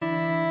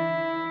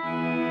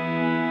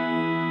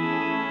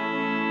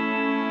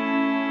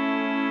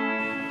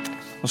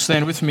Well,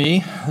 stand with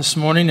me this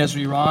morning as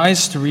we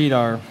rise to read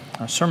our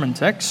sermon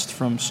text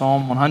from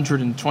Psalm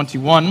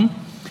 121.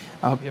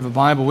 I hope you have a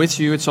Bible with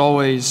you. It's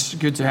always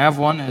good to have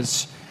one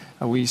as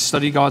we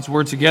study God's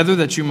Word together,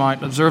 that you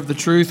might observe the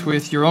truth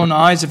with your own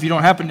eyes. If you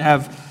don't happen to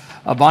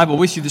have a Bible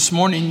with you this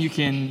morning, you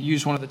can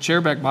use one of the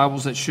chairback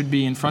Bibles that should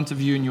be in front of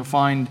you, and you'll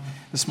find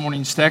this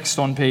morning's text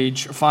on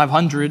page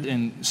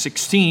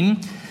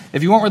 516.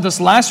 If you weren't with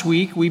us last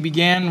week, we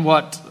began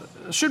what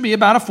should be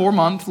about a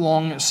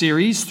 4-month-long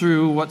series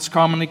through what's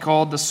commonly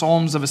called the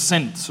Psalms of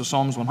Ascent. So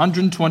Psalms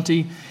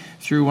 120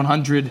 through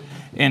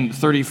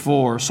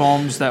 134,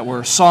 psalms that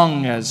were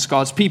sung as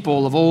God's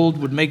people of old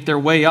would make their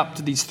way up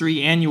to these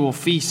 3 annual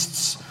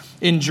feasts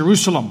in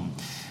Jerusalem.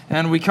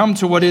 And we come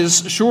to what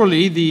is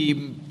surely the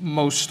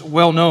most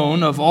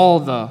well-known of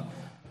all the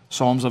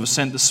Psalms of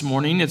Ascent this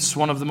morning. It's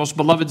one of the most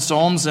beloved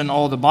psalms in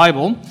all the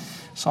Bible,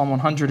 Psalm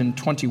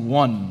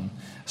 121.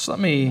 So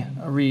let me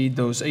read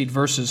those 8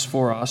 verses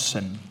for us,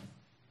 and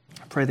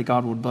I pray that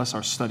God would bless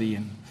our study,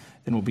 and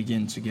then we'll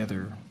begin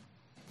together.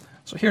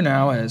 So hear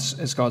now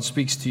as God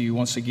speaks to you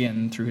once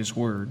again through His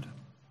Word.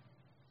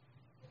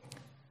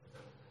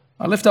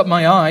 I lift up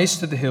my eyes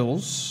to the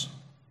hills.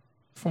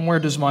 From where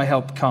does my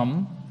help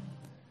come?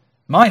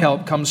 My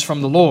help comes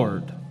from the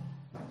Lord,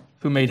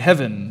 who made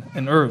heaven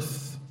and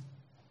earth.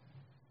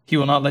 He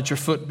will not let your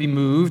foot be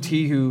moved.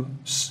 He who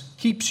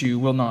keeps you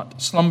will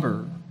not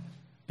slumber.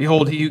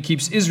 Behold, he who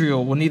keeps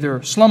Israel will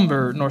neither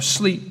slumber nor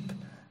sleep.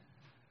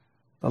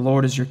 The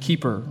Lord is your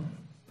keeper.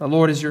 The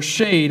Lord is your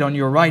shade on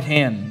your right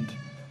hand.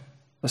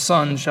 The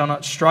sun shall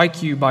not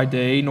strike you by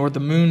day, nor the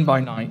moon by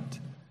night.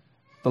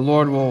 The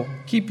Lord will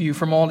keep you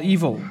from all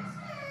evil.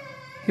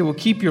 He will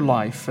keep your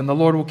life, and the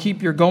Lord will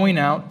keep your going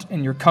out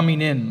and your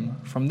coming in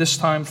from this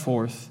time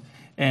forth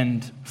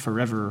and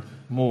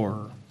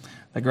forevermore.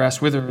 The grass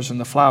withers and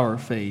the flower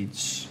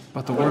fades,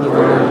 but the word of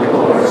the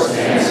Lord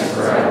stands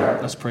forever.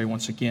 Let's pray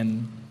once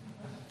again.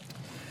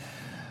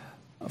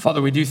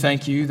 Father, we do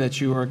thank you that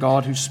you are a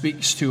God who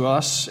speaks to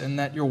us, and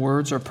that your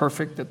words are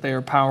perfect, that they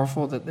are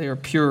powerful, that they are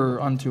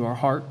pure unto our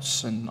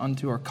hearts and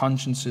unto our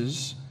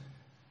consciences.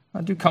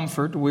 Do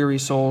comfort weary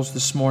souls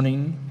this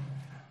morning.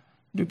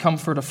 Do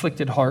comfort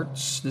afflicted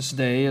hearts this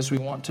day as we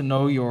want to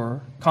know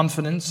your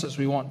confidence, as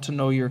we want to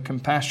know your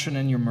compassion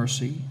and your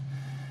mercy.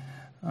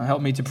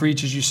 Help me to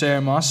preach as you say I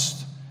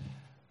must.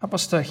 Help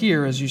us to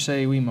hear as you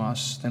say we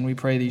must. And we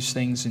pray these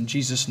things in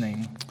Jesus'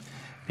 name.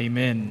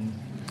 Amen.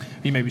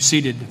 You may be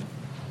seated.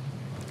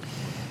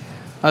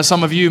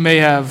 Some of you may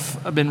have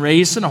been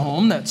raised in a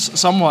home that's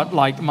somewhat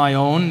like my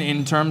own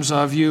in terms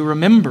of you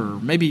remember,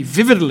 maybe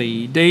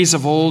vividly, days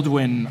of old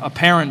when a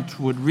parent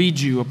would read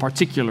you a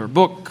particular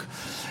book.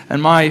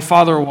 And my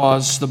father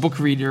was the book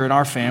reader in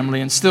our family,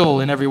 and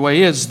still in every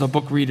way is the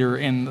book reader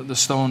in the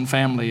Stone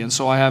family. And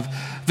so I have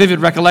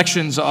vivid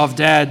recollections of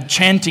Dad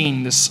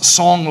chanting this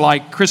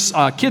song-like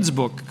kids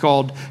book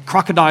called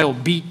Crocodile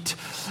Beat,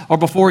 or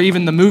before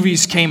even the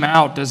movies came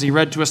out, as he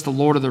read to us The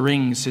Lord of the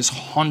Rings, his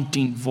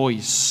haunting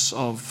voice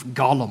of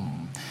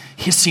Gollum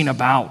hissing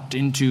about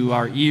into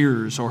our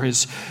ears, or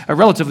his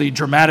relatively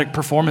dramatic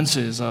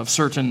performances of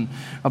certain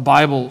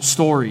Bible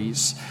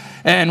stories.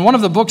 And one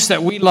of the books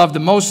that we loved the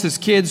most as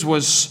kids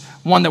was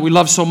one that we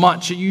loved so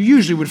much that you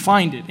usually would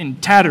find it in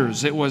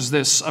tatters. It was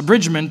this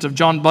abridgment of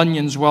John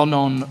Bunyan's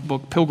well-known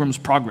book, Pilgrim's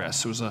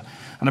Progress. It was an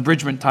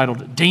abridgment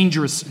titled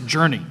Dangerous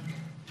Journey.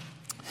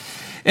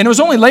 And it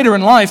was only later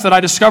in life that I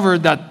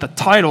discovered that the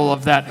title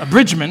of that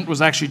abridgment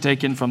was actually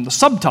taken from the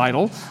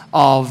subtitle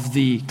of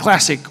the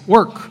classic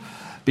work,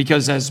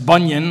 because as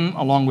Bunyan,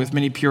 along with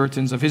many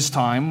Puritans of his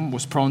time,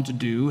 was prone to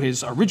do,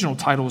 his original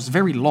title was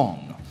very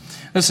long.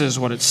 This is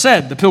what it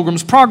said: The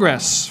Pilgrim's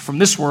Progress, from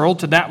this world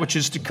to that which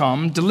is to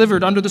come,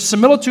 delivered under the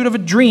similitude of a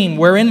dream,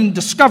 wherein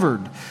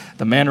discovered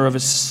the manner of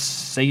his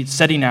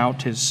setting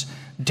out, his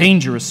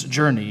dangerous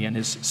journey, and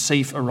his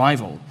safe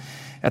arrival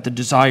at the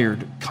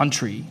desired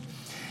country.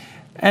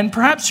 And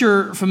perhaps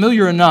you're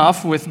familiar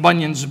enough with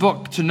Bunyan's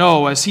book to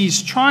know, as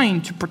he's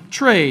trying to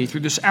portray through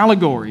this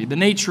allegory the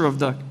nature of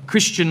the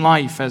Christian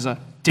life as a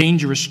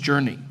dangerous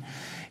journey.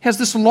 He has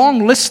this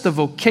long list of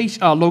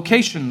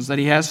locations that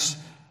he has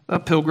a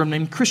pilgrim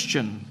named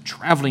Christian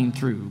traveling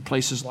through,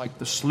 places like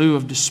the Slough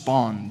of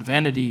Despond,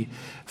 Vanity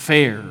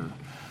Fair,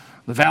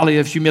 the Valley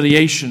of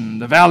Humiliation,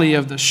 the Valley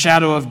of the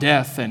Shadow of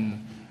Death,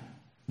 and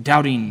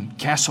Doubting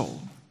Castle.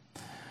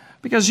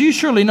 Because you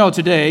surely know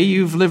today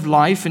you've lived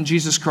life in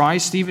Jesus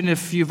Christ, even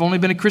if you've only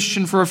been a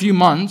Christian for a few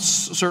months.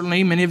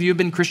 Certainly many of you have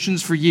been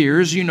Christians for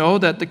years. You know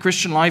that the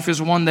Christian life is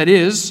one that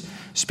is,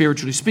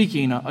 spiritually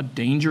speaking, a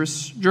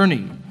dangerous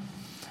journey.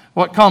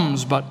 What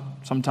comes but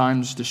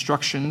sometimes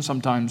destruction,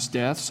 sometimes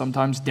death,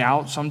 sometimes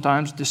doubt,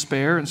 sometimes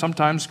despair, and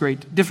sometimes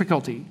great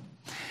difficulty.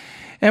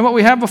 And what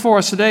we have before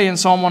us today in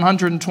Psalm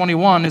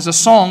 121 is a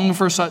song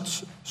for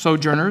such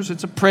sojourners.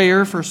 It's a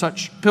prayer for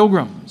such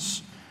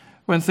pilgrims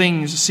when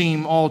things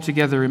seem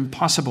altogether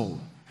impossible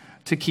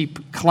to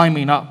keep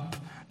climbing up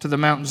to the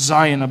Mount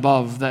Zion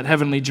above, that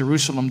heavenly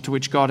Jerusalem to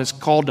which God has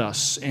called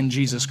us in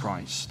Jesus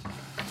Christ.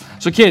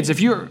 So kids, if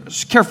you're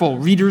careful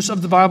readers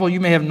of the Bible, you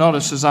may have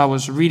noticed as I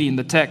was reading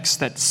the text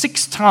that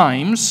 6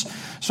 times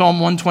Psalm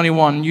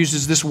 121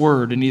 uses this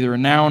word in either a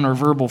noun or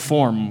verbal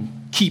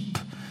form, keep,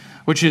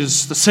 which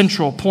is the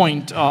central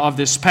point of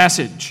this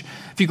passage.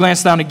 If you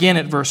glance down again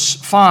at verse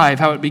 5,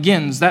 how it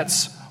begins,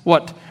 that's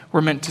what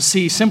we're meant to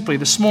see simply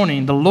this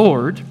morning. The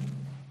Lord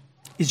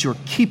is your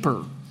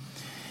keeper.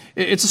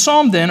 It's a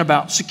psalm then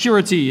about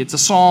security. It's a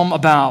psalm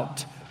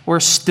about where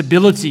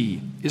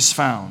stability is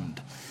found.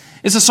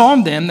 It's a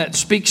psalm then that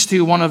speaks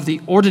to one of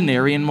the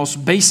ordinary and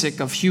most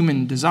basic of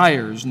human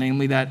desires,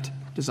 namely that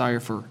desire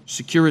for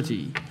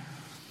security.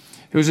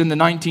 It was in the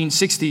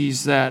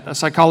 1960s that a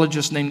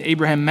psychologist named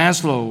Abraham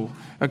Maslow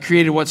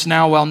created what's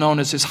now well known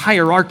as his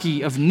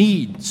hierarchy of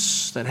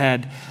needs that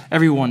had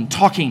everyone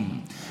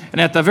talking.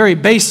 And at the very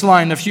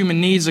baseline of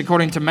human needs,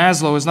 according to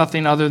Maslow, is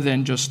nothing other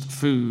than just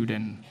food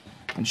and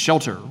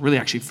shelter, really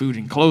actually food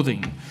and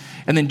clothing.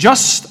 And then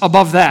just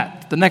above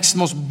that, the next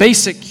most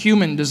basic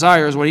human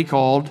desire is what he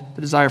called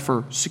the desire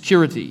for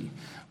security,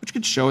 which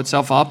could show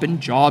itself up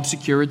in job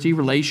security,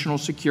 relational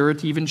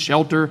security, even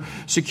shelter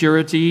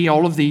security,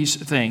 all of these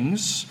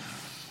things.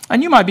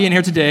 And you might be in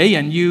here today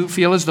and you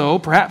feel as though,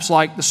 perhaps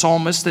like the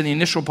psalmist in the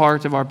initial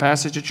part of our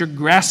passage, that you're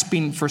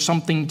grasping for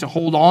something to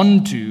hold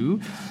on to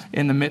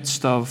in the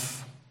midst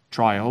of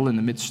trial, in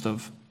the midst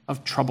of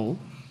trouble.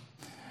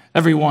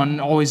 Everyone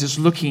always is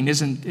looking,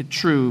 isn't it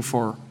true,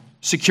 for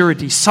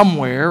security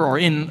somewhere or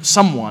in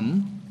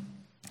someone.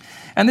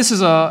 And this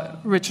is a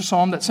rich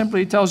psalm that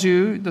simply tells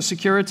you the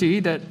security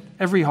that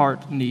every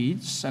heart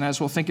needs. And as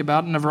we'll think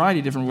about in a variety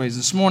of different ways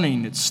this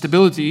morning, it's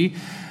stability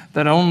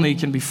that only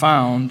can be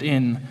found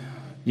in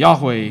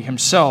Yahweh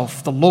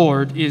himself. The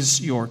Lord is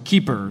your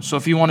keeper. So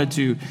if you wanted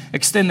to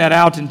extend that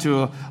out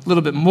into a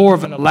little bit more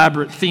of an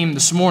elaborate theme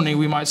this morning,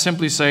 we might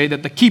simply say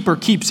that the keeper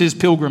keeps his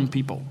pilgrim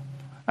people.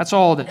 That's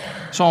all that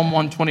Psalm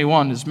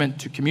 121 is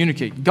meant to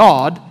communicate.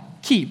 God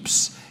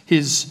keeps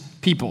his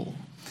people.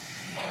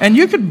 And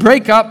you could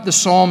break up the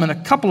psalm in a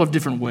couple of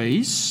different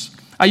ways.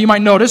 You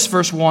might notice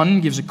verse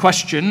 1 gives a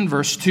question,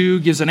 verse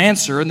 2 gives an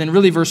answer, and then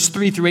really verse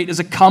 3 through 8 is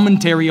a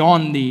commentary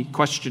on the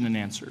question and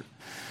answer.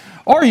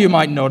 Or you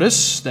might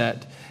notice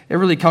that it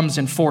really comes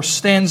in 4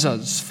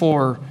 stanzas,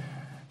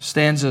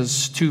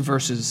 2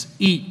 verses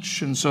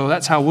each. And so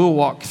that's how we'll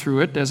walk through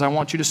it, as I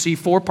want you to see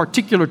 4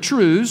 particular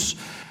truths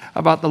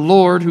about the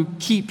Lord who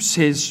keeps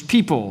his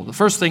people. The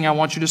first thing I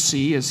want you to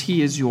see is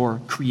he is your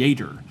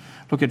creator.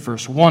 Look at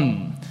verse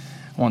 1.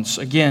 Once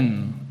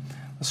again,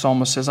 the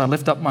psalmist says, I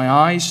lift up my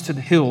eyes to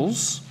the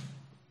hills.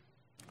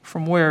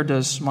 From where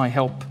does my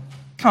help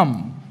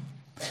come?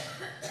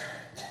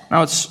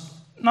 Now, it's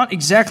not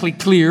exactly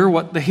clear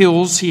what the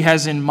hills he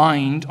has in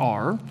mind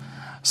are.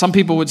 Some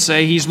people would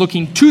say he's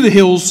looking to the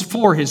hills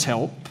for his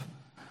help.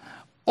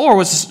 Or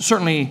what's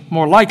certainly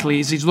more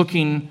likely is he's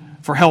looking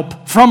for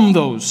help from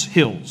those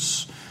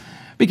hills.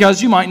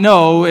 Because you might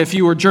know if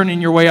you were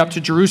journeying your way up to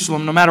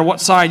Jerusalem, no matter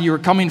what side you were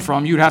coming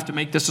from, you'd have to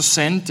make this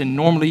ascent, and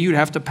normally you'd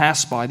have to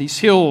pass by these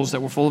hills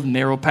that were full of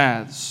narrow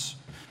paths,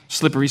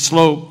 slippery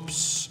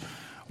slopes,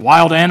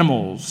 wild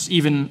animals,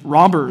 even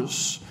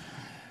robbers.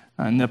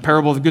 In the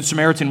parable of the Good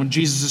Samaritan, when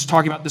Jesus is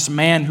talking about this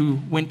man who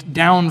went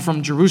down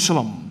from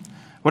Jerusalem,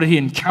 what did he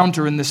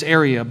encounter in this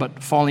area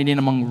but falling in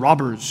among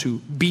robbers who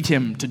beat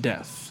him to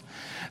death?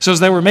 So as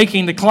they were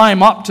making the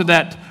climb up to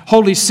that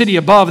holy city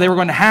above, they were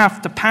going to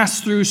have to pass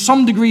through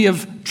some degree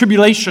of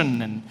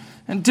tribulation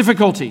and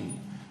difficulty.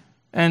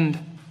 And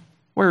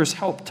where is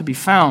help to be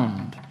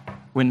found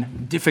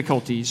when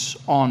difficulties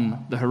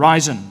on the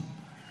horizon?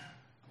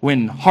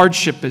 When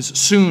hardship is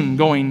soon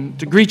going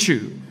to greet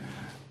you,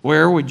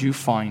 where would you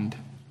find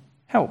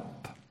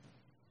help?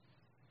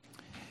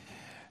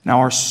 Now,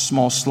 our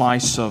small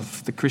slice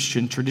of the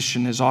Christian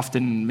tradition has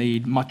often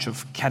made much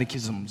of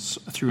catechisms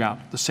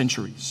throughout the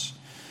centuries.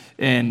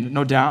 And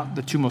no doubt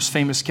the 2 most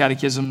famous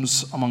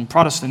catechisms among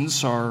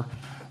Protestants are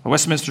the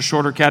Westminster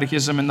Shorter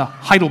Catechism and the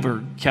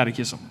Heidelberg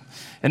Catechism.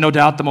 And no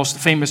doubt the most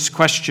famous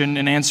question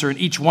and answer in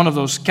each one of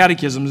those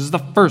catechisms is the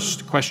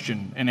first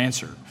question and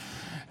answer.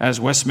 As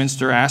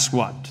Westminster asks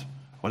what?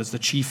 What is the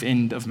chief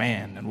end of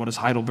man? And what does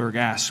Heidelberg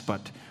ask?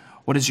 But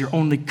what is your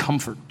only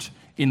comfort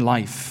in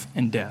life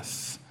and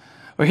death?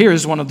 Well, here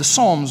is one of the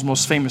Psalm's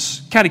most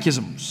famous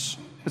catechisms.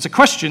 It's a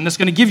question that's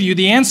going to give you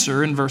the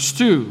answer in verse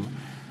 2.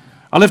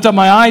 I lift up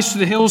my eyes to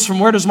the hills, from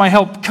where does my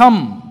help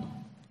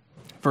come?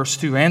 Verse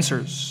 2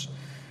 answers,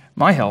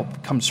 my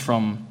help comes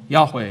from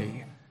Yahweh,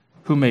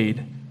 who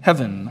made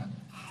heaven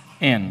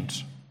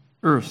and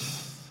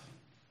earth.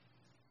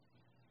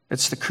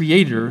 It's the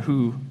Creator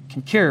who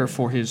can care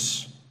for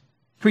his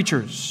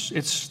creatures.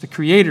 It's the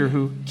Creator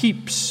who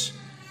keeps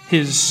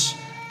his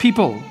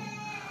people.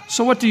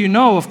 So what do you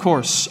know, of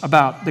course,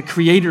 about the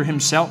Creator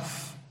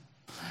himself?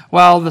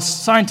 Well, the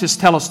scientists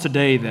tell us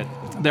today that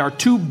there are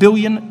 2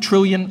 billion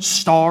trillion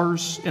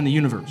stars in the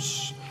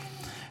universe.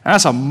 And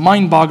that's a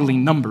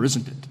mind-boggling number,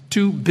 isn't it?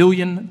 2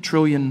 billion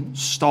trillion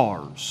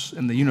stars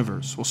in the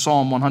universe. Well,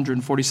 Psalm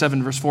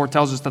 147 verse 4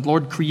 tells us that the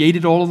Lord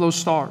created all of those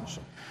stars.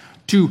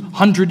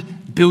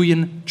 200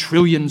 billion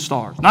trillion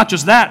stars. Not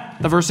just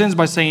that, the verse ends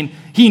by saying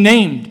he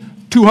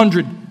named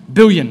 200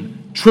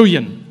 billion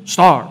trillion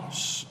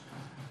stars.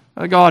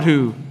 The God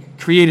who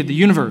created the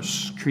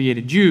universe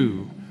created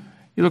you.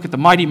 You look at the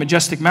mighty,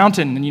 majestic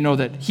mountain, and you know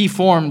that he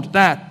formed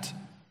that.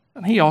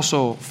 And he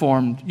also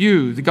formed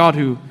you. The God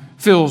who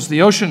fills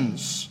the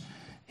oceans,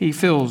 he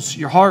fills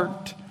your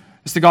heart.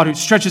 It's the God who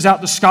stretches out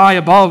the sky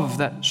above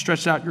that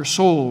stretches out your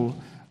soul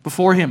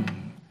before him.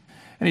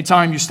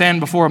 Anytime you stand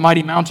before a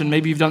mighty mountain,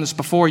 maybe you've done this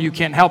before, you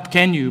can't help,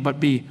 can you, but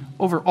be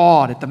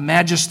overawed at the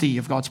majesty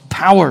of God's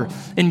power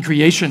in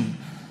creation.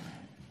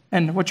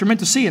 And what you're meant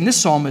to see in this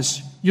psalm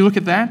is you look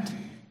at that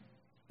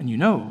and you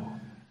know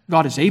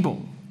God is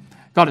able.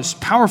 God is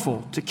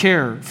powerful to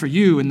care for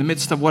you in the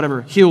midst of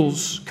whatever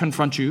hills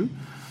confront you.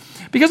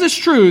 Because it's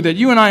true that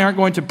you and I aren't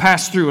going to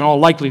pass through, in all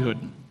likelihood,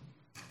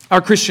 our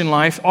Christian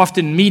life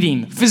often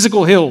meeting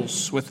physical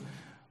hills with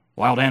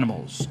wild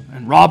animals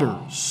and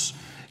robbers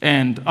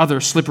and other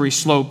slippery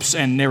slopes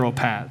and narrow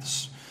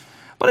paths.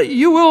 But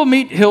you will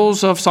meet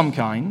hills of some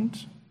kind,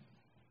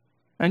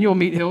 and you'll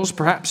meet hills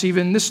perhaps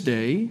even this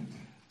day,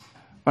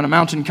 when a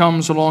mountain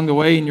comes along the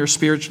way in your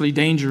spiritually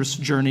dangerous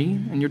journey,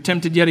 and you're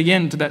tempted yet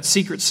again to that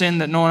secret sin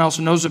that no one else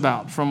knows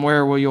about. From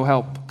where will your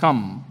help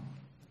come?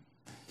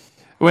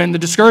 When the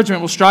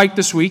discouragement will strike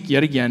this week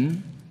yet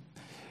again,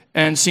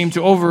 and seem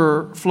to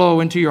overflow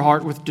into your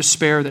heart with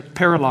despair that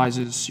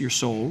paralyzes your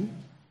soul,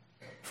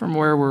 from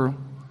where will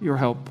your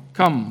help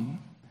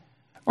come?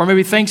 Or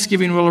maybe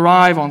Thanksgiving will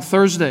arrive on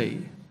Thursday.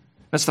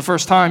 That's the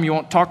first time you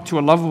won't talk to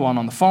a loved one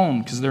on the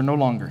phone because they're no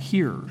longer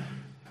here.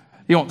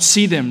 You won't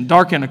see them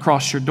darken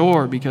across your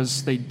door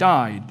because they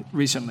died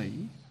recently.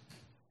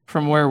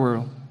 From where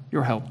will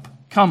your help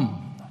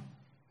come?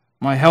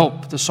 My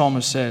help, the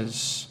psalmist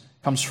says,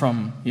 comes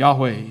from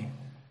Yahweh,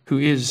 who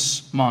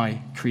is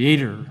my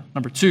creator.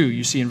 Number 2,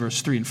 you see in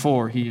verse 3 and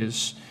 4, he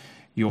is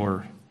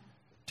your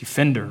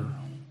defender.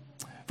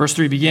 Verse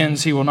 3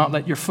 begins, he will not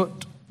let your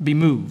foot be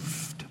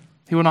moved.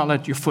 He will not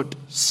let your foot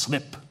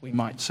slip, we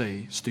might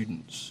say,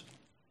 students.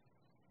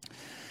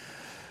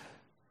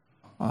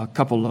 A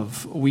couple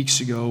of weeks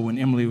ago, when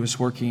Emily was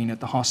working at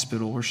the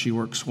hospital where she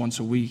works once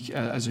a week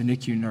as a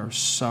NICU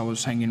nurse, I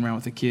was hanging around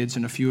with the kids,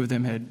 and a few of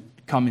them had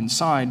come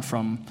inside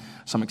from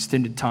some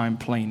extended time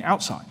playing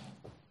outside.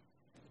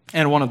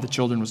 And one of the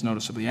children was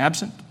noticeably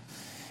absent.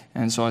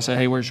 And so I said,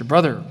 hey, where's your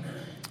brother?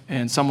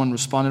 And someone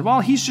responded,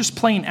 well, he's just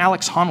playing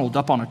Alex Honnold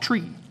up on a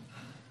tree.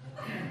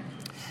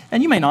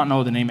 And you may not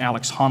know the name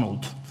Alex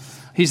Honnold.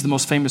 He's the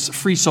most famous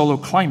free solo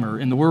climber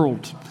in the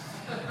world.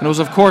 And it was,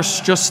 of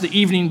course, just the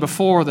evening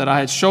before that I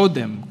had showed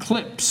them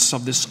clips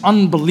of this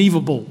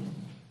unbelievable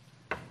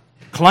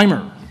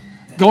climber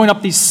going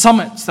up these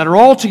summits that are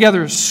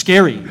altogether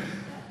scary,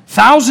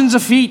 thousands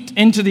of feet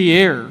into the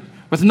air,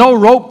 with no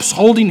ropes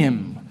holding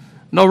him,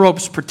 no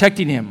ropes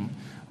protecting him,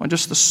 when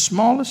just the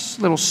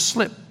smallest little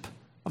slip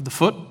of the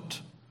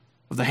foot,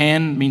 of the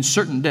hand, means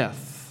certain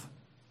death.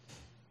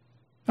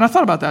 And I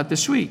thought about that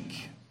this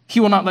week. He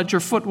will not let your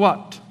foot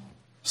what?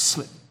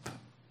 Slip.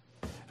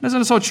 And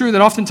isn't it so true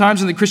that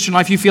oftentimes in the Christian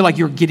life you feel like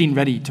you're getting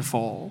ready to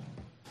fall?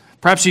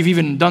 Perhaps you've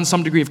even done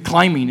some degree of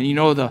climbing, and you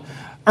know the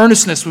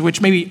earnestness with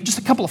which maybe just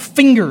a couple of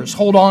fingers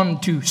hold on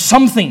to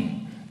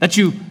something that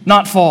you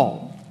not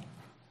fall.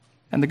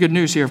 And the good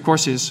news here, of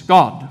course, is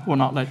God will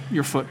not let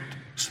your foot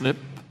slip.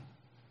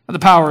 The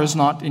power is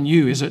not in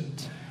you, is it?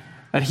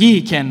 That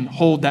he can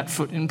hold that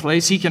foot in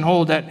place. He can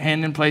hold that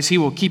hand in place. He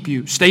will keep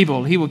you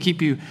stable. He will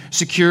keep you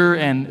secure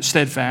and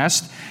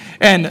steadfast.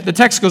 And the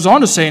text goes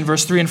on to say in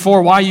verse 3 and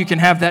 4 why you can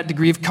have that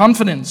degree of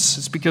confidence.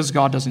 It's because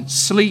God doesn't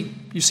sleep.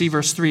 You see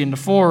verse 3 and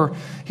 4,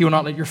 he will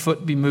not let your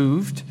foot be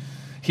moved.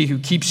 He who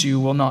keeps you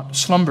will not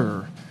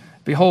slumber.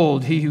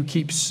 Behold, he who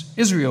keeps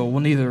Israel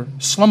will neither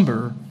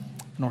slumber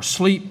nor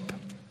sleep.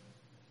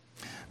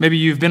 Maybe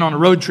you've been on a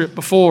road trip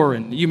before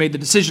and you made the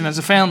decision as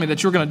a family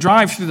that you're going to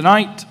drive through the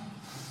night.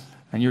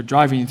 And you're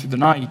driving through the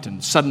night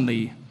and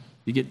suddenly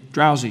you get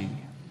drowsy.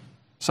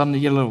 Suddenly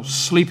you get a little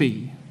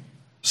sleepy.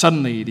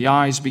 Suddenly the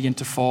eyes begin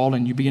to fall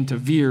and you begin to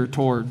veer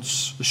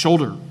towards the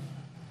shoulder.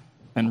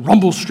 And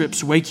rumble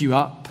strips wake you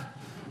up.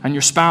 And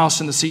your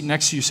spouse in the seat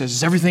next to you says,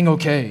 is everything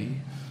okay?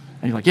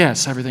 And you're like,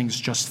 yes, everything's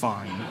just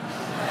fine.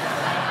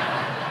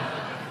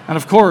 And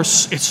of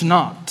course, it's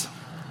not.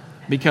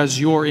 Because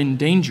you're in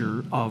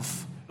danger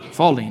of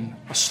falling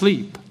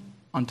asleep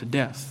unto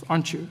death,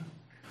 aren't you?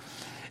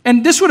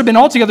 And this would have been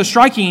altogether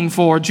striking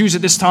for Jews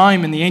at this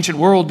time in the ancient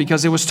world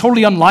because it was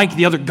totally unlike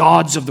the other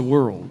gods of the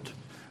world,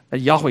 that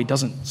Yahweh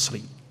doesn't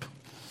sleep.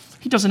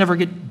 He doesn't ever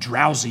get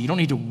drowsy. You don't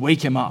need to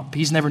wake him up.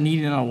 He's never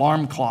needed an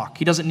alarm clock.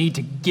 He doesn't need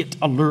to get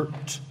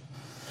alert.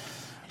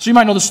 So you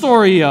might know the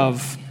story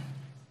of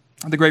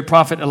the great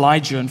prophet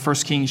Elijah in 1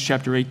 Kings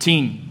chapter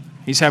 18.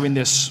 He's having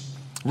this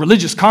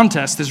religious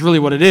contest is really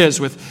what it is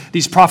with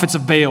these prophets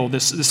of Baal,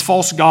 this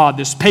false god,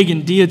 this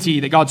pagan deity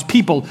that God's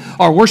people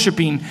are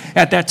worshiping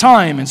at that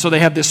time. And so they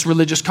have this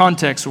religious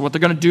context. So what they're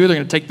going to do, they're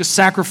going to take this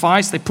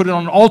sacrifice, they put it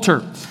on an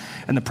altar,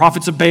 and the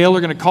prophets of Baal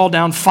are going to call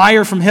down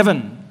fire from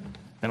heaven.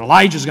 And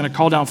Elijah is going to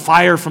call down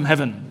fire from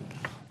heaven.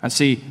 and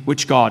see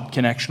which God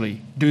can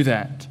actually do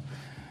that.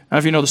 Now,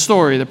 if you know the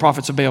story, the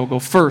prophets of Baal go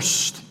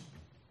first.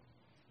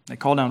 They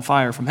call down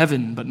fire from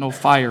heaven, but no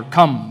fire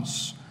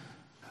comes.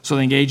 So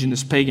they engage in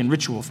this pagan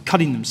ritual of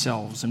cutting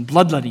themselves and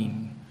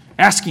bloodletting,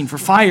 asking for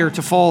fire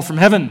to fall from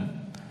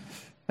heaven,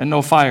 and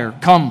no fire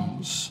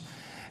comes.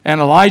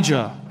 And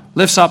Elijah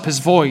lifts up his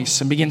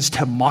voice and begins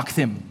to mock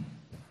them.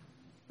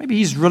 Maybe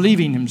he's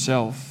relieving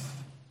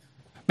himself.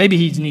 Maybe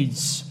he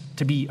needs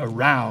to be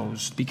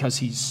aroused because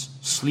he's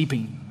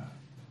sleeping.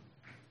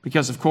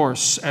 Because, of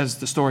course, as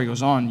the story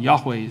goes on,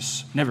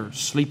 Yahweh's never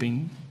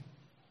sleeping.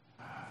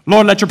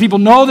 Lord, let your people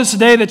know this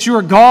day that you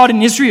are God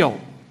in Israel.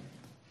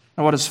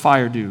 Now what does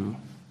fire do?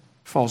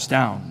 It falls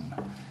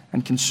down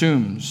and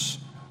consumes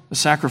the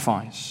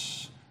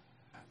sacrifice.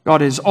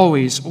 God is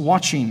always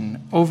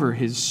watching over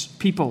his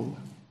people.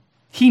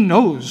 He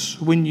knows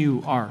when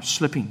you are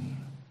slipping.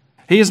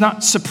 He is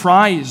not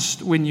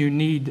surprised when you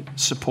need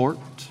support.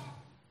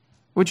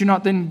 Would you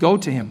not then go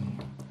to him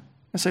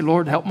and say,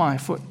 Lord, help my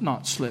foot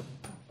not slip?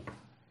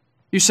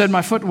 You said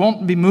my foot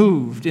won't be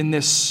moved in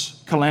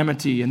this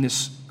calamity, in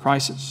this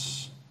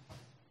crisis.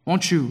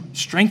 Won't you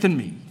strengthen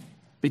me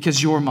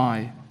because you're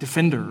my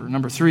defender?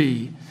 Number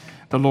 3,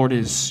 the Lord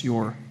is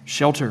your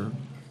shelter.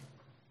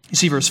 You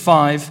see verse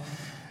 5,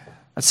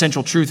 a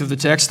central truth of the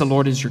text, the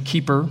Lord is your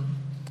keeper.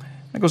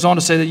 It goes on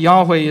to say that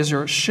Yahweh is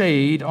your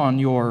shade on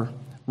your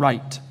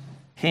right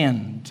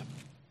hand.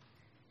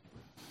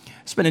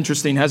 It's been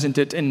interesting, hasn't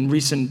it, in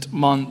recent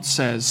months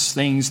as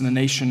things in the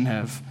nation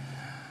have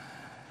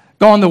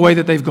gone the way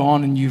that they've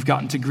gone, and you've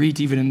gotten to greet,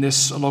 even in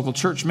this local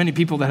church, many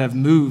people that have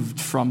moved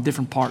from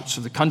different parts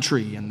of the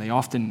country, and they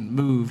often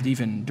moved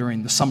even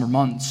during the summer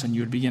months, and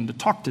you would begin to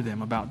talk to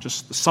them about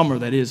just the summer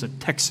that is a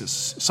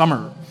Texas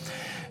summer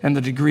and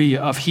the degree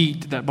of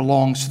heat that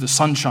belongs to the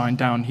sunshine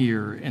down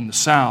here in the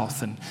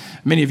south. And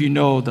many of you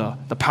know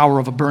the power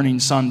of a burning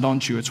sun,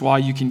 don't you? It's why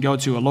you can go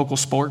to a local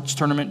sports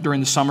tournament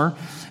during the summer,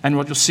 and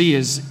what you'll see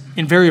is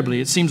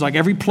invariably it seems like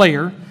every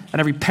player and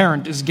every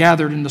parent is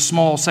gathered in the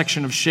small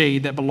section of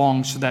shade that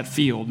belongs to that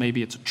field.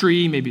 Maybe it's a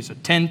tree, maybe it's a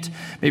tent,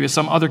 maybe it's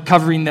some other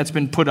covering that's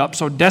been put up.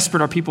 So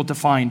desperate are people to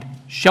find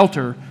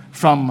shelter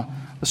from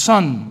the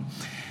sun.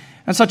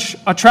 And such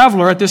a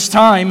traveler at this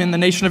time in the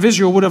nation of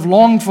Israel would have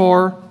longed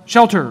for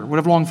shelter, would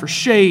have longed for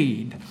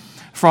shade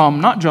from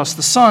not just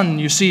the sun.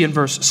 You see in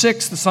verse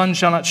 6, the sun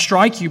shall not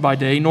strike you by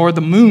day, nor the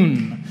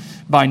moon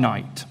by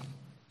night.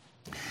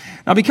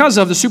 Now, because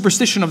of the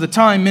superstition of the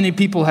time, many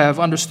people have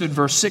understood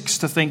verse 6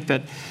 to think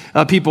that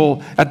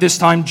people at this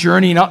time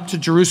journeying up to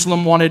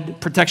Jerusalem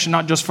wanted protection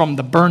not just from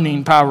the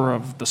burning power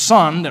of the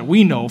sun that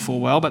we know full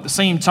well, but at the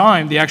same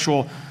time, the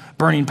actual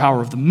burning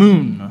power of the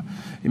moon.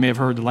 You may have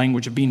heard the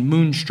language of being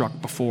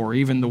moonstruck before.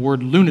 Even the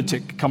word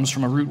lunatic comes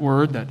from a root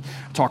word that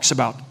talks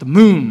about the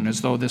moon,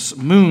 as though this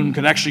moon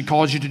could actually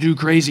cause you to do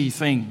crazy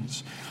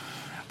things.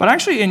 But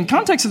actually, in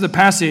context of the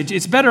passage,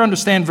 it's better to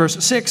understand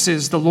verse 6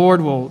 is the Lord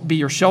will be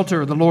your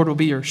shelter, the Lord will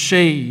be your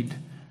shade,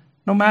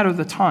 no matter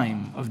the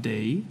time of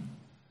day,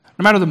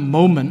 no matter the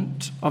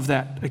moment of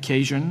that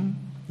occasion,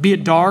 be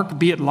it dark,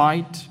 be it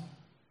light,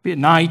 be it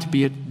night,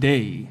 be it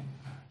day.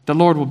 The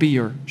Lord will be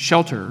your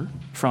shelter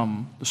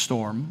from the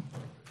storm.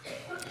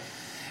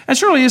 And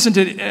surely, isn't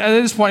it,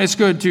 at this point, it's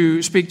good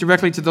to speak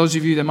directly to those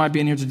of you that might be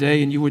in here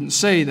today and you wouldn't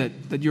say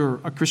that you're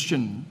a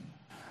Christian.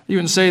 You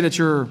wouldn't say that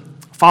you're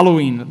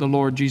following the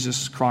Lord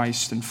Jesus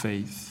Christ in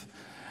faith.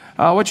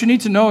 What you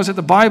need to know is that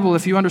the Bible,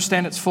 if you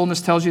understand its fullness,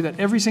 tells you that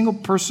every single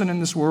person in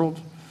this world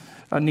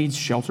needs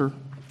shelter.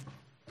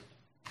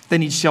 They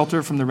need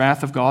shelter from the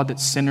wrath of God that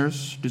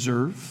sinners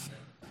deserve.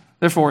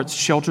 Therefore, it's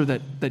shelter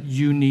that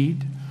you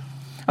need.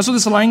 And so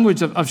this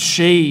language of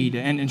shade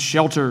and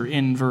shelter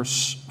in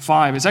verse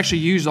 5 is actually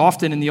used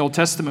often in the Old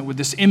Testament with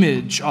this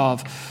image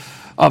of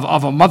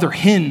a mother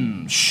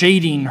hen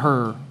shading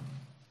her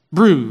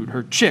brood,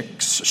 her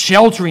chicks,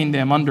 sheltering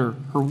them under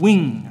her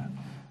wing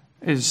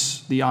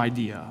is the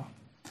idea.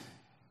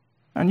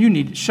 And you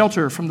need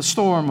shelter from the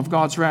storm of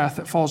God's wrath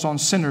that falls on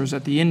sinners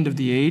at the end of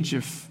the age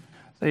if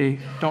they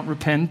don't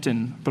repent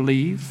and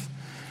believe.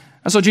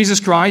 And so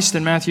Jesus Christ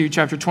in Matthew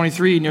chapter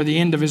 23, near the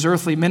end of his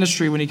earthly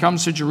ministry, when he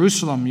comes to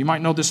Jerusalem, you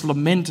might know this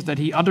lament that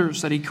he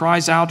utters, that he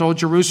cries out, "O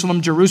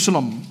Jerusalem,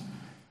 Jerusalem,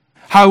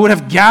 how I would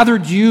have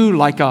gathered you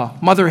like a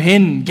mother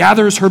hen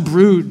gathers her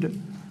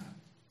brood,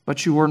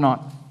 but you were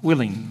not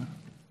willing."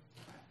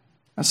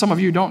 And some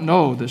of you don't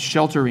know the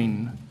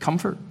sheltering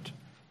comfort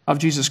of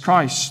Jesus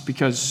Christ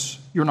because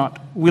you're not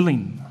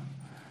willing.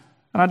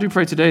 And I do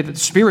pray today that the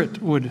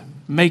Spirit would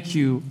make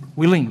you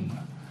willing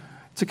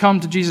to come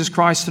to Jesus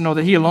Christ, to know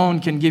that he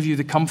alone can give you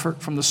the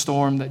comfort from the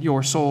storm that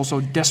your soul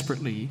so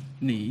desperately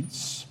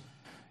needs.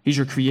 He's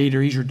your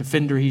creator, he's your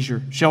defender, he's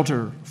your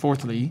shelter.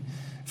 Fourthly,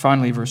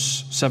 finally,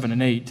 verse 7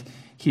 and 8,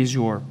 he is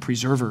your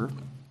preserver.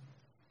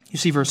 You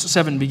see, verse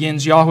 7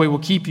 begins, Yahweh will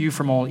keep you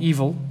from all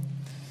evil.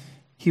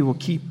 He will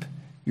keep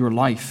your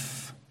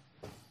life.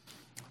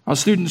 Now,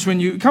 students, when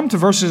you come to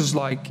verses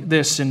like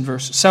this in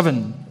verse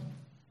 7,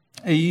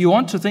 you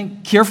want to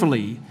think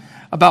carefully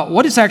about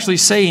what it's actually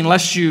saying,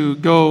 lest you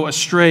go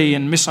astray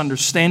in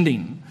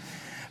misunderstanding.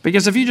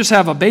 Because if you just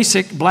have a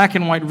basic black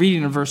and white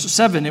reading of verse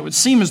 7, it would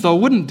seem as though,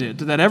 wouldn't it,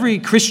 that every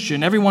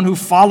Christian, everyone who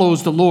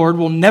follows the Lord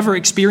will never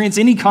experience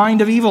any kind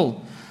of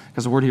evil.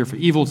 Because the word here for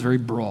evil is very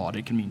broad.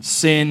 It can mean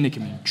sin, it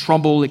can mean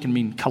trouble, it can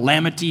mean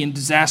calamity and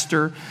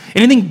disaster.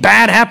 Anything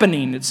bad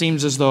happening, it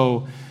seems as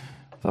though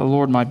the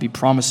Lord might be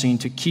promising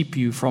to keep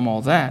you from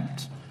all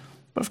that.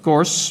 But of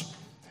course,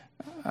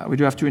 we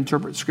do have to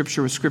interpret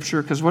Scripture with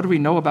Scripture, because what do we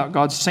know about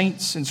God's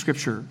saints in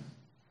Scripture?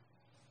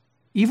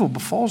 Evil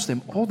befalls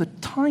them all the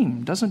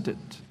time, doesn't it?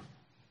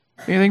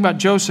 You think about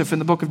Joseph in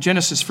the book of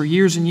Genesis for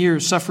years and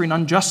years, suffering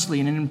unjustly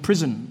and in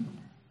prison.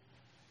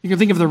 You can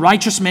think of the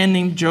righteous man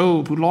named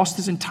Job, who lost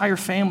his entire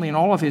family and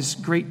all of his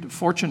great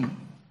fortune.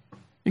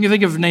 You can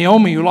think of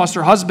Naomi, who lost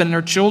her husband and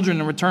her children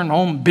and returned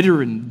home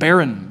bitter and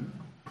barren.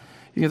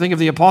 You can think of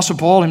the Apostle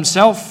Paul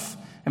himself,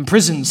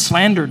 imprisoned,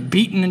 slandered,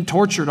 beaten, and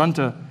tortured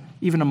unto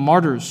even a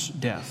martyr's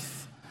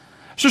death.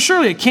 So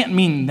surely it can't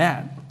mean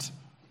that.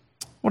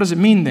 What does it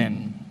mean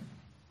then?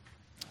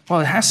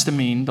 Well, it has to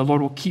mean the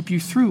Lord will keep you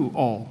through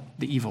all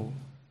the evil.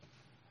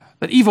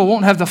 That evil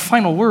won't have the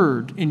final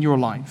word in your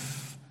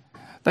life.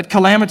 That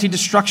calamity,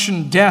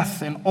 destruction,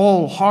 death, and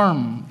all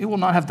harm, it will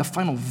not have the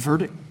final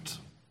verdict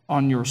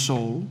on your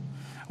soul.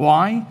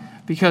 Why?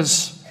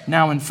 Because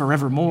now and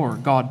forevermore,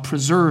 God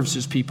preserves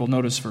his people.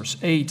 Notice verse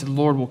 8, the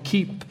Lord will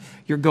keep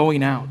your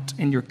going out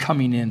and your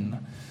coming in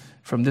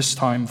from this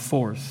time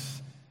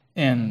forth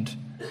and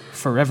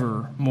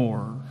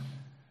forevermore.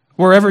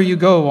 Wherever you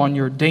go on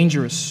your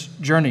dangerous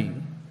journey,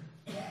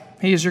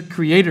 he is your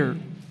creator.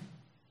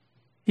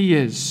 He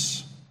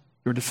is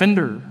your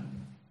defender.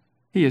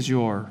 He is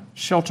your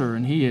shelter,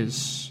 and he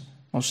is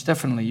most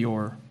definitely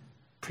your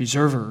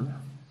preserver.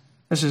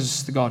 This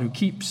is the God who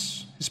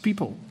keeps his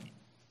people.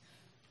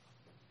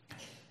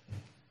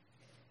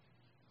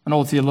 An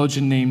old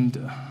theologian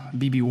named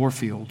B.B.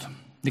 Warfield,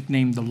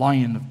 nicknamed the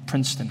Lion of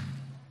Princeton,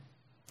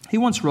 he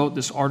once wrote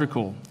this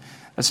article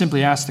that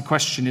simply asked the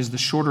question, is the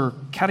shorter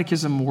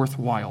catechism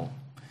worthwhile?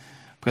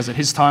 Because at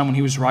his time when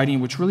he was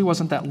writing, which really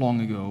wasn't that long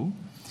ago,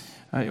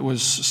 it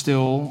was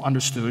still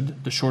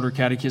understood, the shorter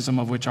catechism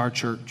of which our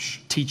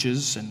church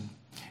teaches and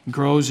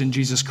grows in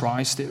Jesus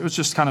Christ. It was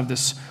just kind of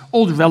this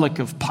old relic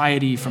of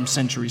piety from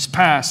centuries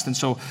past. And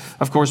so,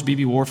 of course,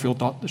 B.B. Warfield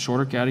thought the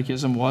shorter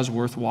catechism was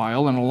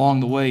worthwhile. And along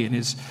the way in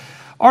his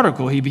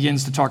article, he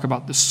begins to talk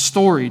about the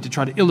story to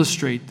try to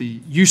illustrate the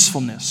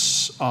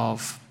usefulness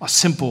of a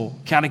simple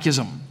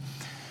catechism.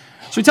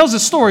 So he tells the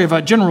story of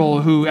a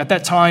general who at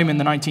that time in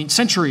the 19th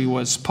century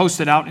was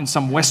posted out in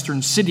some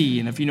western city.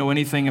 And if you know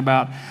anything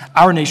about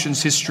our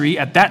nation's history,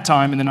 at that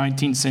time in the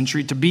 19th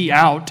century, to be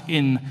out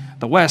in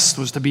the West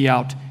was to be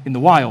out in the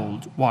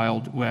wild,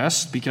 wild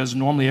West, because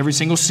normally every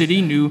single city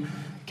knew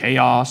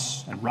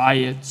chaos and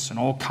riots and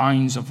all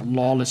kinds of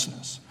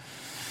lawlessness.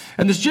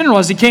 And this general,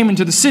 as he came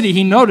into the city,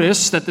 he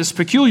noticed that this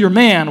peculiar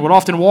man would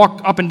often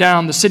walk up and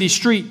down the city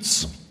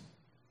streets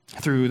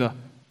through the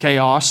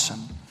chaos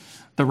and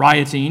the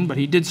rioting, but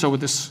he did so with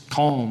this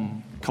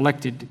calm,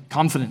 collected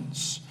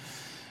confidence.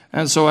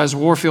 And so as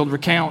Warfield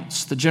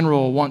recounts, the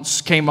general once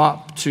came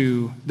up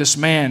to this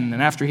man,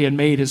 and after he had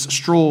made his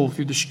stroll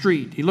through the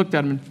street, he looked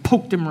at him and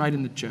poked him right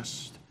in the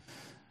chest.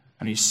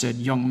 And he said,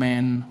 "Young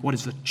man, what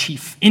is the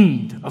chief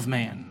end of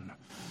man?"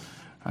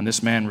 And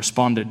this man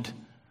responded,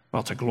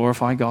 "Well, to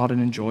glorify God and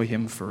enjoy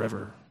him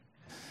forever."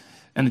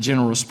 And the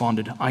general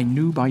responded, "I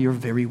knew by your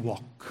very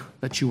walk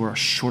that you were a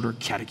shorter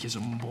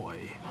catechism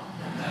boy."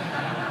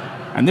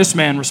 And this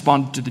man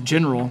responded to the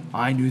general,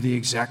 "I knew the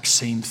exact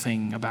same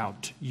thing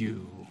about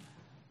you."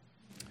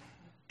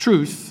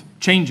 Truth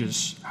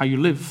changes how you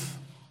live.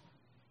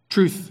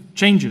 Truth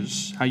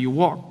changes how you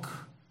walk.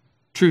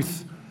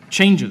 Truth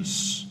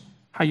changes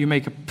how you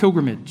make a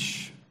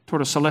pilgrimage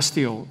toward a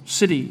celestial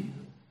city.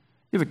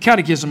 You have a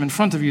catechism in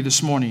front of you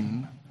this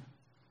morning.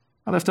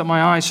 I lift up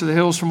my eyes to the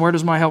hills. From where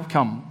does my help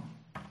come?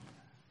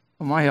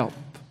 Well, my help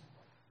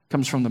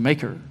comes from the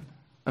Maker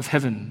of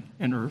heaven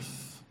and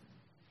earth.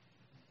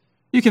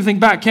 You can think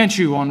back, can't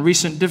you, on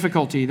recent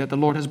difficulty that the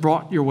Lord has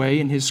brought your way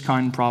in his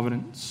kind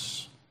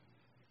providence.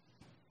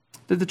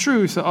 Did the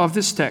truth of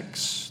this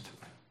text,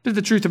 did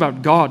the truth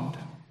about God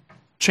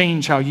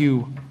change how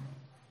you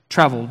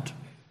traveled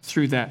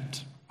through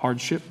that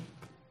hardship?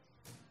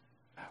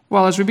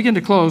 Well, as we begin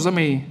to close, let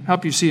me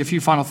help you see a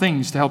few final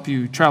things to help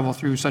you travel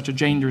through such a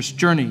dangerous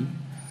journey,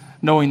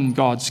 knowing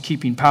God's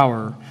keeping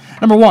power.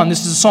 Number one,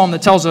 this is a psalm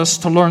that tells us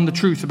to learn the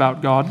truth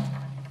about God.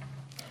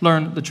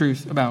 Learn the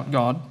truth about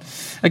God.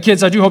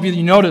 Kids, I do hope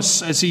you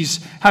notice as he's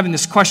having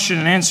this question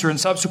and answer and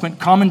subsequent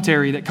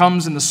commentary that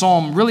comes in the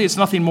psalm, really it's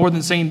nothing more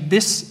than saying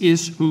this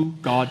is who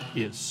God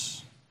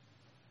is.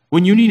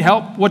 When you need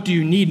help, what do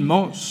you need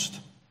most?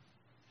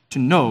 To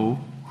know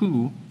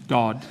who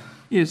God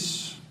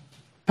is.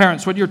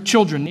 Parents, what your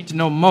children need to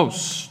know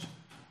most,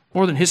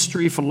 more than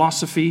history,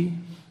 philosophy,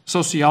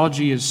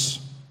 sociology, is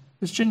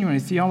genuine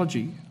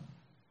theology.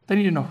 They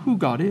need to know who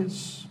God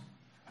is.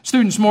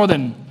 Students, more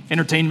than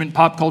entertainment,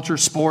 pop culture,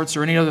 sports,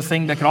 or any other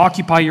thing that can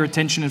occupy your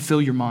attention and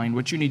fill your mind,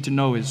 what you need to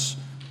know is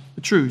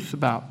the truth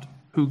about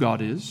who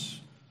God is.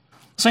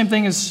 Same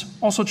thing is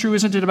also true,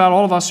 isn't it, about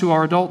all of us who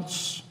are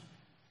adults?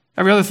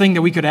 Every other thing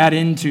that we could add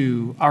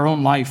into our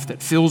own life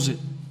that fills it.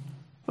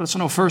 Let us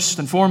know first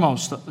and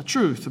foremost the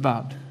truth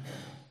about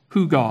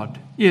who God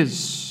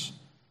is.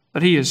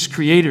 That He is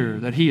Creator,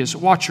 that He is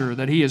Watcher,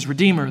 that He is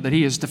Redeemer, that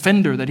He is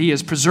Defender, that He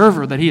is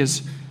Preserver, that He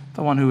is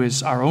the one who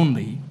is our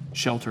only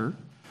shelter.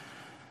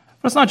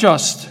 But it's not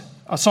just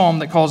a psalm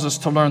that calls us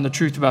to learn the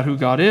truth about who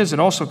God is. It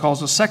also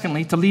calls us,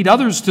 secondly, to lead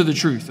others to the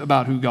truth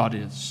about who God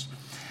is.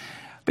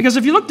 Because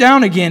if you look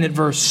down again at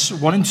verse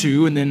 1 and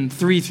 2 and then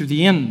 3 through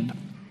the end,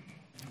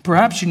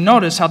 perhaps you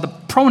notice how the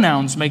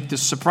pronouns make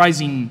this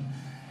surprising,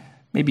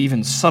 maybe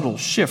even subtle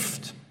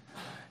shift.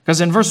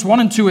 Because in verse 1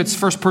 and 2, it's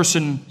first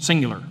person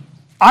singular.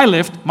 I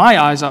lift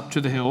my eyes up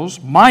to the hills.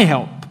 My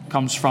help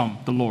comes from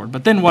the Lord.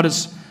 But then what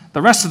does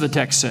the rest of the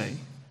text say?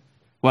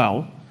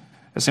 Well,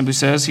 it simply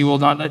says, He will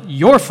not let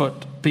your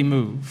foot be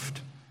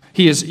moved.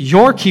 He is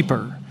your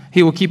keeper.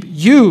 He will keep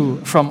you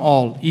from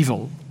all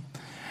evil.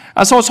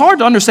 So it's hard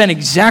to understand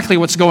exactly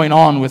what's going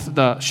on with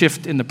the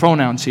shift in the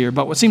pronouns here,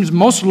 but what seems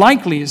most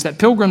likely is that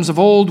pilgrims of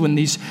old, when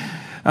these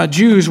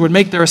Jews would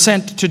make their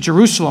ascent to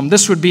Jerusalem,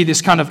 this would be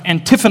this kind of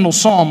antiphonal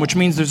psalm, which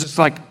means there's this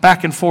like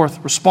back and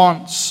forth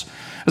response,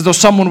 as though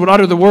someone would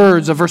utter the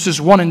words of verses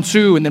 1 and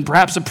 2, and then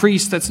perhaps a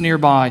priest that's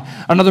nearby,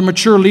 another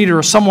mature leader,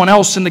 or someone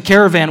else in the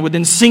caravan would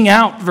then sing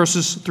out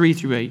verses 3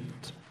 through 8.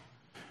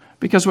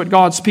 Because what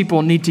God's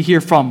people need to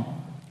hear from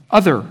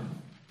other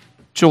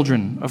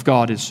children of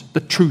God is the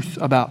truth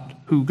about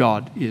who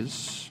God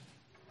is.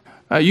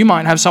 You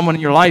might have someone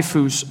in your life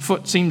whose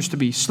foot seems to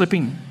be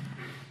slipping.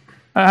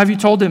 Have you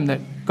told them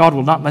that God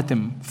will not let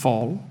them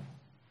fall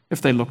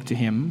if they look to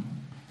Him?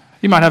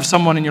 You might have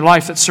someone in your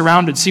life that's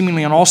surrounded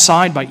seemingly on all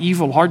sides by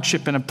evil,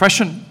 hardship, and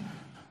oppression.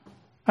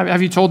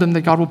 Have you told them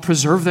that God will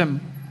preserve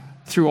them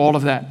through all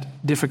of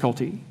that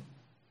difficulty?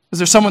 Is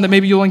there someone that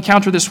maybe you'll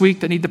encounter this week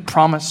that need the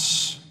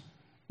promise,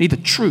 need the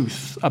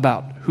truth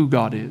about who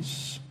God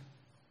is?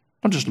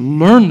 Don't just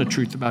learn the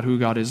truth about who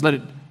God is. Let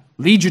it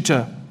lead you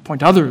to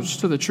point others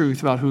to the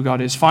truth about who God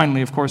is.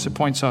 Finally, of course, it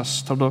points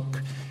us to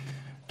look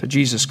to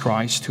Jesus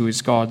Christ, who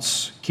is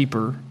God's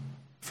keeper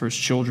for His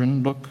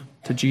children. Look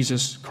to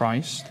Jesus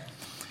Christ.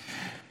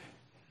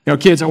 You know,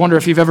 kids, I wonder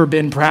if you've ever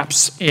been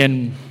perhaps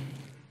in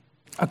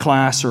a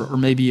class or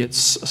maybe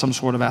it's some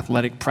sort of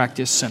athletic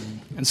practice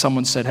and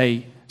someone said,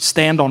 hey,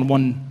 stand on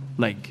one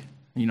leg.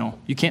 You know,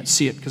 you can't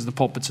see it because the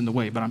pulpit's in the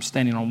way, but I'm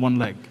standing on one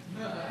leg.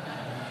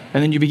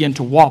 And then you begin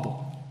to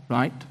wobble,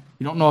 right?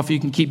 You don't know if you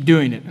can keep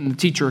doing it. And the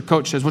teacher or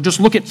coach says, well, just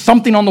look at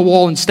something on the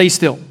wall and stay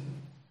still.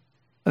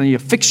 And then you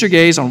fix your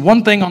gaze on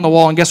one thing on the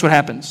wall, and guess what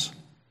happens?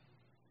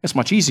 It's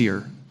much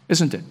easier,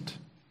 isn't it?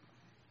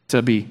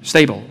 To be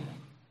stable,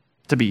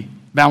 to be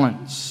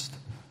balanced.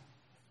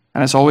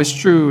 And it's always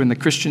true in the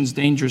Christian's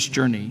dangerous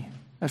journey.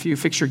 If you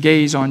fix your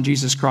gaze on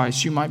Jesus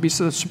Christ, you might be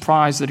so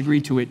surprised the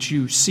degree to which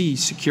you see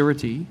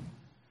security,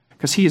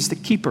 because He is the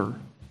keeper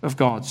of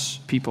God's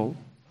people.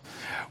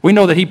 We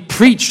know that He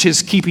preached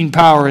His keeping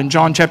power. In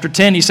John chapter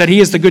 10, He said, He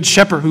is the good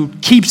shepherd who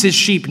keeps His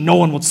sheep. No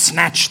one will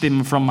snatch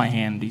them from my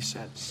hand, He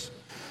says.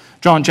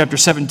 John chapter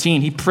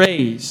 17, He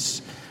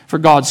prays for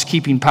God's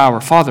keeping power.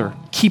 Father,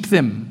 keep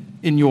them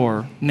in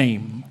your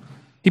name.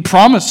 He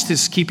promised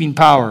His keeping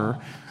power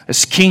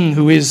as King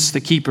who is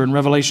the keeper. In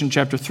Revelation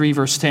chapter 3,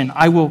 verse 10,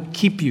 I will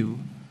keep you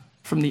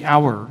from the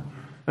hour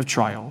of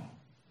trial.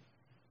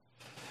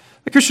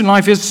 The Christian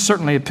life is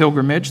certainly a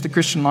pilgrimage. The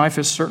Christian life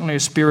is certainly a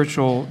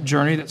spiritual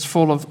journey that's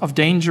full of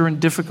danger and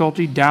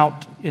difficulty,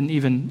 doubt, and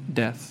even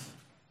death.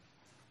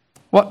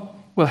 What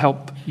will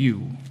help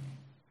you?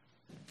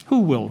 Who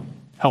will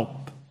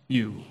help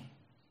you?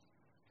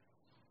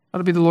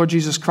 Let it be the Lord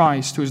Jesus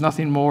Christ, who is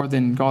nothing more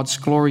than God's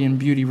glory and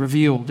beauty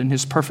revealed in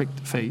His perfect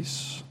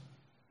face.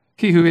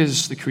 He who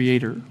is the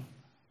Creator.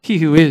 He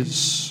who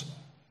is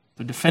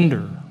the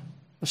defender,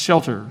 the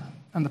shelter,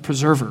 and the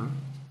preserver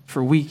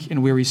for weak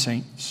and weary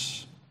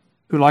saints,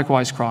 who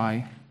likewise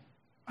cry,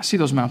 I see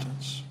those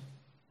mountains.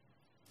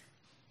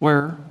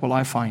 Where will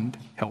I find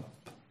help?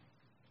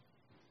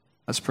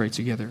 Let's pray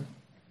together.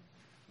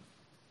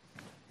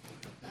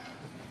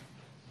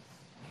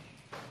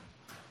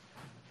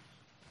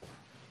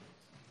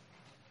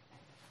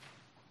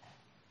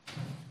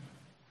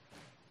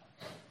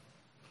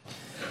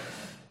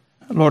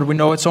 Lord, we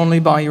know it's only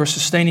by your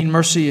sustaining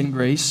mercy and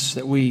grace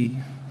that we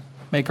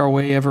make our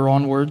way ever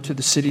onward to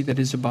the city that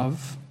is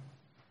above.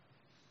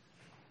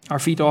 Our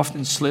feet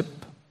often slip.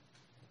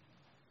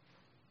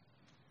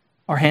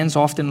 Our hands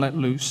often let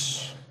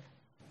loose.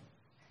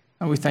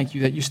 And we thank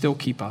you that you still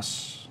keep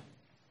us.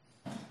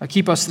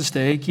 Keep us this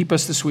day, keep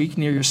us this week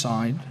near your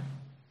side,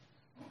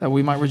 that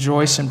we might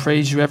rejoice and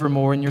praise you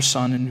evermore in your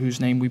Son, in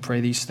whose name we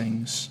pray these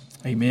things.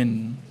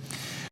 Amen.